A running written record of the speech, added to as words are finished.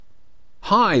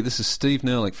Hi, this is Steve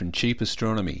Nerlich from Cheap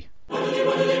Astronomy.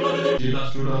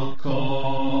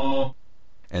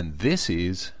 And this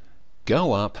is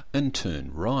Go Up and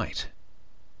Turn Right.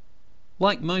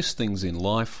 Like most things in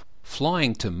life,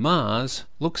 flying to Mars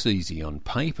looks easy on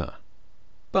paper.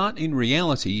 But in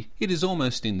reality, it is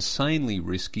almost insanely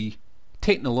risky,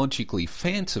 technologically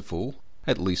fanciful,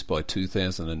 at least by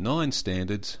 2009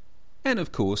 standards, and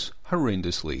of course,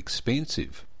 horrendously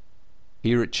expensive.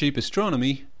 Here at Cheap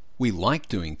Astronomy, we like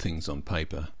doing things on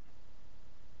paper.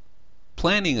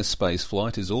 Planning a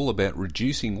spaceflight is all about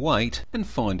reducing weight and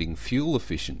finding fuel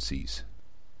efficiencies.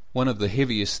 One of the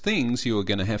heaviest things you are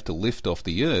going to have to lift off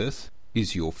the Earth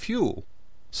is your fuel.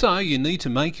 So you need to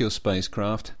make your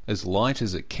spacecraft as light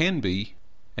as it can be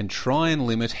and try and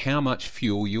limit how much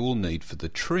fuel you will need for the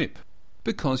trip,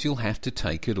 because you'll have to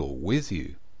take it all with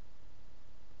you.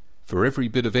 For every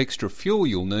bit of extra fuel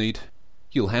you'll need,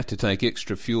 you'll have to take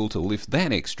extra fuel to lift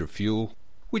that extra fuel,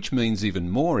 which means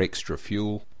even more extra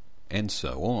fuel, and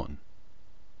so on.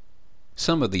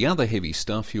 Some of the other heavy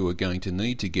stuff you are going to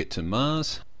need to get to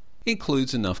Mars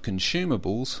includes enough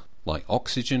consumables, like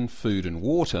oxygen, food and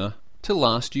water, to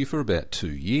last you for about 2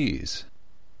 years.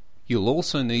 You'll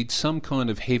also need some kind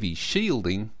of heavy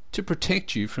shielding to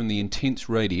protect you from the intense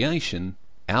radiation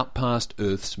out past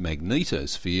Earth's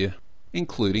magnetosphere,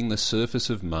 including the surface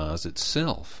of Mars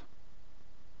itself.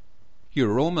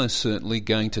 You're almost certainly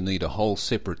going to need a whole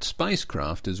separate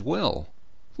spacecraft as well,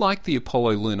 like the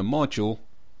Apollo lunar module,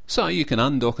 so you can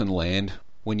undock and land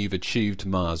when you've achieved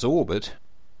Mars orbit,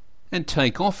 and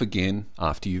take off again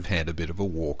after you've had a bit of a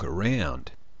walk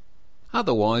around.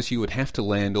 Otherwise you would have to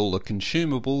land all the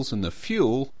consumables and the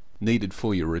fuel needed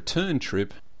for your return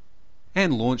trip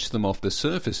and launch them off the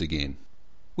surface again,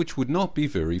 which would not be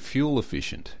very fuel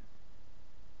efficient.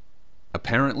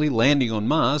 Apparently landing on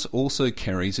Mars also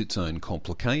carries its own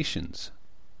complications.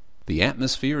 The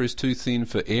atmosphere is too thin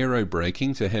for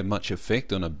aerobraking to have much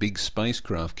effect on a big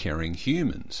spacecraft carrying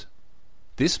humans.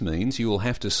 This means you will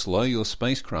have to slow your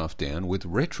spacecraft down with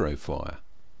retrofire.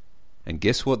 And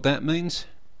guess what that means?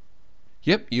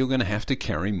 Yep, you're going to have to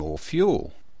carry more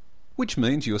fuel, which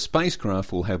means your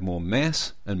spacecraft will have more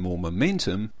mass and more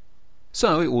momentum,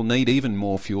 so it will need even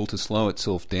more fuel to slow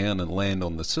itself down and land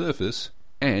on the surface,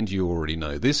 and you already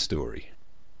know this story.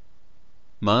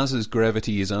 Mars's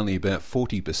gravity is only about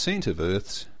 40% of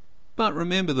Earth's, but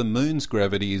remember the Moon's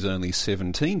gravity is only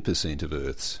 17% of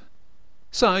Earth's.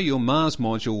 So your Mars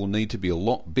module will need to be a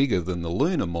lot bigger than the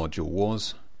lunar module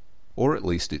was, or at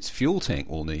least its fuel tank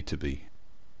will need to be.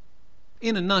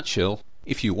 In a nutshell,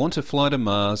 if you want to fly to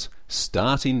Mars,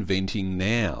 start inventing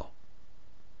now.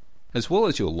 As well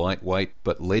as your lightweight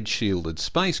but lead-shielded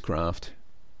spacecraft,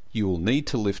 you will need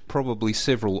to lift probably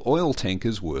several oil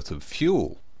tankers worth of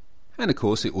fuel. And of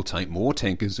course it will take more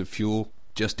tankers of fuel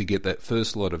just to get that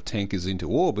first lot of tankers into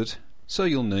orbit, so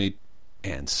you'll need...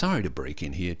 And sorry to break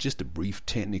in here, just a brief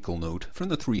technical note from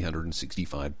the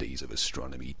 365 Days of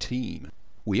Astronomy team.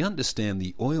 We understand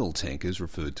the oil tankers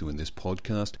referred to in this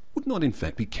podcast would not in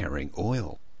fact be carrying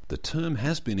oil. The term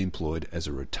has been employed as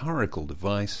a rhetorical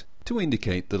device to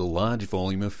indicate that a large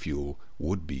volume of fuel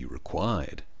would be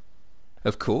required.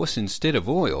 Of course, instead of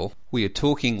oil, we are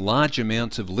talking large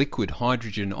amounts of liquid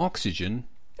hydrogen, oxygen,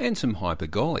 and some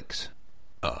hypergolics.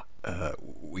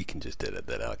 We can just edit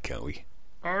that out, can't we?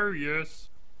 Oh, yes.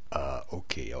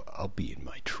 Okay, I'll be in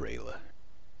my trailer.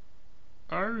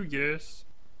 Oh, yes.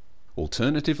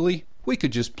 Alternatively, we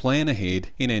could just plan ahead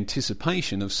in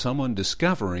anticipation of someone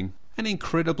discovering an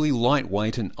incredibly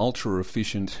lightweight and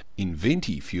ultra-efficient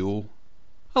Inventi fuel,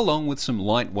 along with some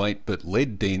lightweight but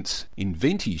lead-dense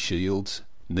Inventi shields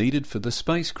needed for the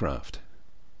spacecraft.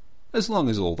 As long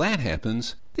as all that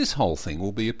happens, this whole thing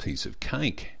will be a piece of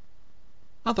cake.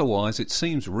 Otherwise, it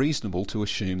seems reasonable to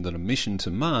assume that a mission to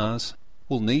Mars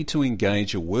will need to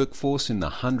engage a workforce in the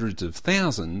hundreds of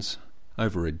thousands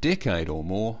over a decade or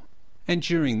more, and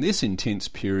during this intense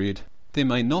period, there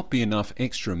may not be enough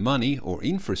extra money or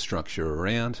infrastructure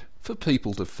around for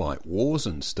people to fight wars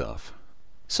and stuff.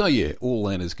 So yeah, all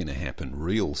that is going to happen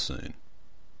real soon.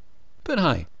 But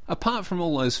hey, apart from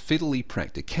all those fiddly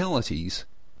practicalities,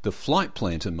 the flight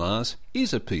plan to Mars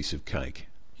is a piece of cake.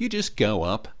 You just go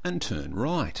up and turn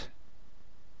right.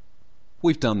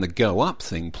 We've done the go up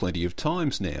thing plenty of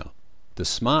times now. The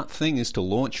smart thing is to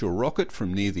launch your rocket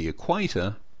from near the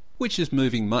equator, which is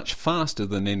moving much faster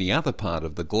than any other part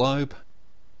of the globe,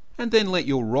 and then let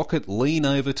your rocket lean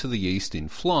over to the east in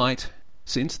flight,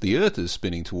 since the Earth is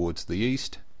spinning towards the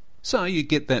east, so you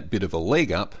get that bit of a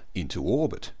leg up into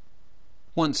orbit.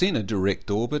 Once in a direct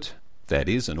orbit, that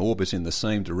is, an orbit in the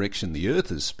same direction the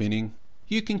Earth is spinning,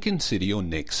 you can consider your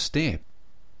next step.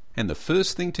 And the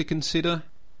first thing to consider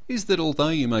is that although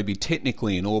you may be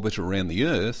technically in orbit around the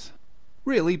Earth,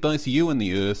 really both you and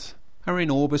the Earth are in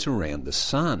orbit around the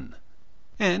Sun,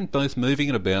 and both moving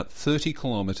at about 30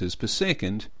 kilometres per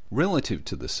second relative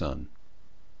to the Sun.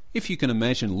 If you can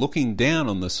imagine looking down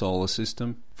on the solar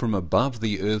system from above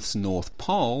the Earth's North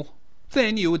Pole,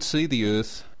 then you would see the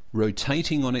Earth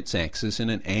rotating on its axis in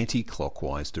an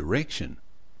anti-clockwise direction,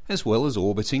 as well as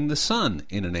orbiting the Sun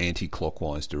in an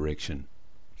anti-clockwise direction.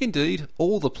 Indeed,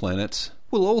 all the planets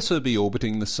will also be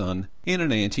orbiting the Sun in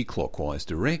an anti-clockwise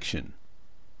direction.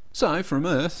 So, from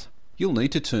Earth, you'll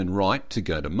need to turn right to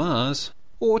go to Mars,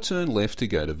 or turn left to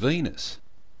go to Venus.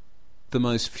 The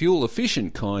most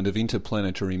fuel-efficient kind of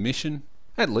interplanetary mission,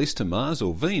 at least to Mars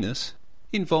or Venus,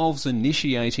 involves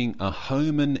initiating a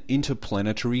Hohmann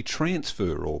interplanetary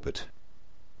transfer orbit.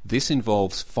 This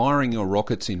involves firing your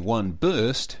rockets in one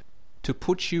burst to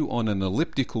put you on an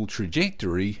elliptical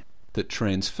trajectory that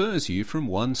transfers you from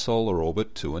one solar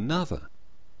orbit to another.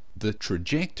 The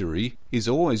trajectory is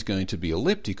always going to be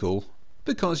elliptical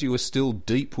because you are still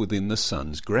deep within the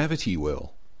Sun's gravity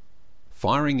well.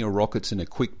 Firing your rockets in a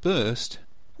quick burst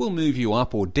will move you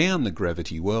up or down the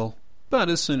gravity well, but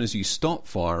as soon as you stop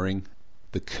firing,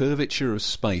 the curvature of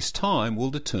space-time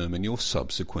will determine your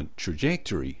subsequent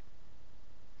trajectory.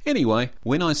 Anyway,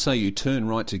 when I say you turn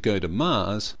right to go to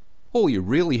Mars, all you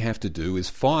really have to do is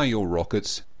fire your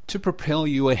rockets to propel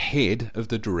you ahead of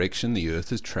the direction the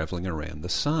Earth is travelling around the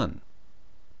Sun,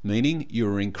 meaning you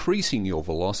are increasing your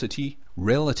velocity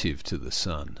relative to the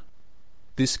Sun.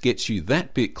 This gets you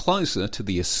that bit closer to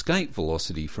the escape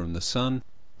velocity from the Sun,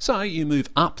 so you move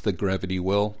up the gravity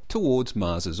well towards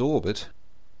Mars's orbit,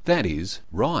 that is,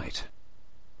 right.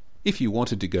 If you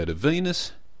wanted to go to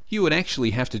Venus, you would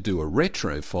actually have to do a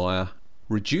retrofire,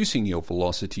 reducing your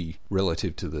velocity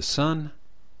relative to the Sun,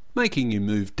 making you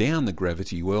move down the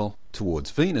gravity well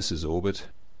towards Venus's orbit,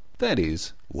 that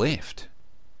is, left.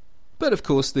 But of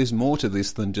course there's more to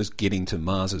this than just getting to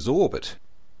Mars's orbit.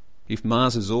 If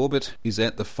Mars's orbit is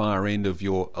at the far end of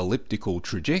your elliptical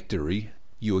trajectory,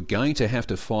 you are going to have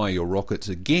to fire your rockets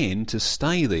again to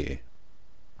stay there.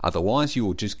 Otherwise you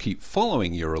will just keep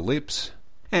following your ellipse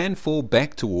and fall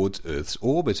back towards Earth's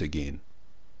orbit again.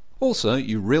 Also,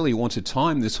 you really want to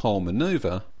time this whole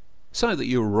manoeuvre so that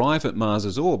you arrive at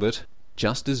Mars's orbit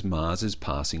just as Mars is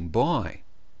passing by.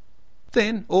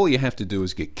 Then all you have to do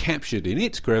is get captured in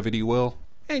its gravity well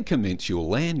and commence your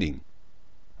landing.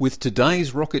 With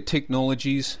today's rocket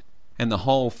technologies and the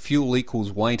whole fuel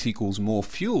equals weight equals more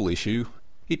fuel issue,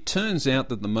 it turns out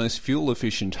that the most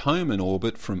fuel-efficient Hohmann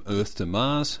orbit from Earth to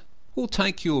Mars will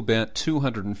take you about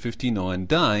 259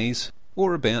 days,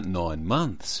 or about 9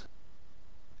 months.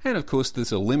 And of course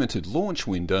there's a limited launch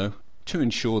window to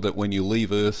ensure that when you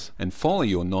leave Earth and follow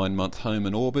your 9-month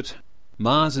Hohmann orbit,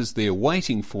 Mars is there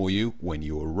waiting for you when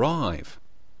you arrive.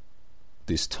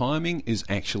 This timing is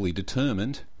actually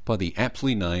determined by the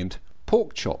aptly named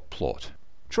pork chop plot.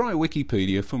 Try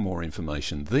Wikipedia for more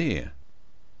information there.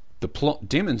 The plot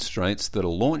demonstrates that a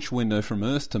launch window from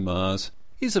Earth to Mars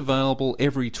is available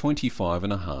every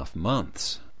 25.5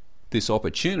 months. This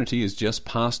opportunity has just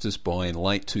passed us by in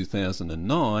late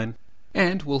 2009,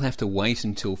 and we'll have to wait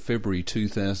until February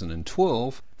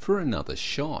 2012 for another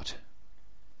shot.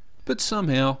 But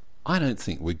somehow, I don't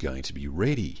think we're going to be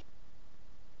ready.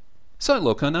 So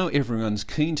look, I know everyone's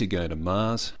keen to go to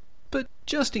Mars, but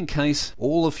just in case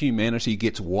all of humanity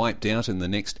gets wiped out in the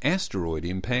next asteroid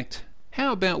impact,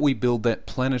 how about we build that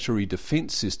planetary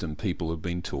defence system people have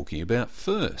been talking about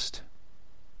first?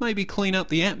 Maybe clean up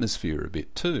the atmosphere a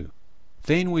bit too.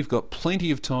 Then we've got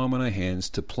plenty of time on our hands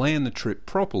to plan the trip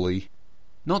properly,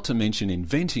 not to mention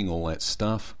inventing all that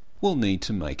stuff we'll need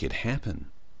to make it happen.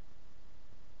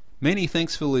 Many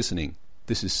thanks for listening.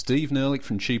 This is Steve Nerlich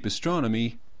from Cheap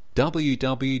Astronomy,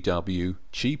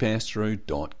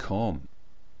 www.cheapastro.com.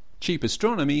 Cheap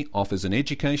Astronomy offers an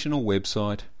educational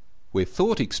website where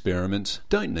thought experiments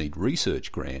don't need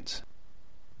research grants.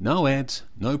 No ads,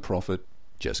 no profit,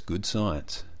 just good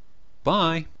science.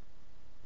 Bye!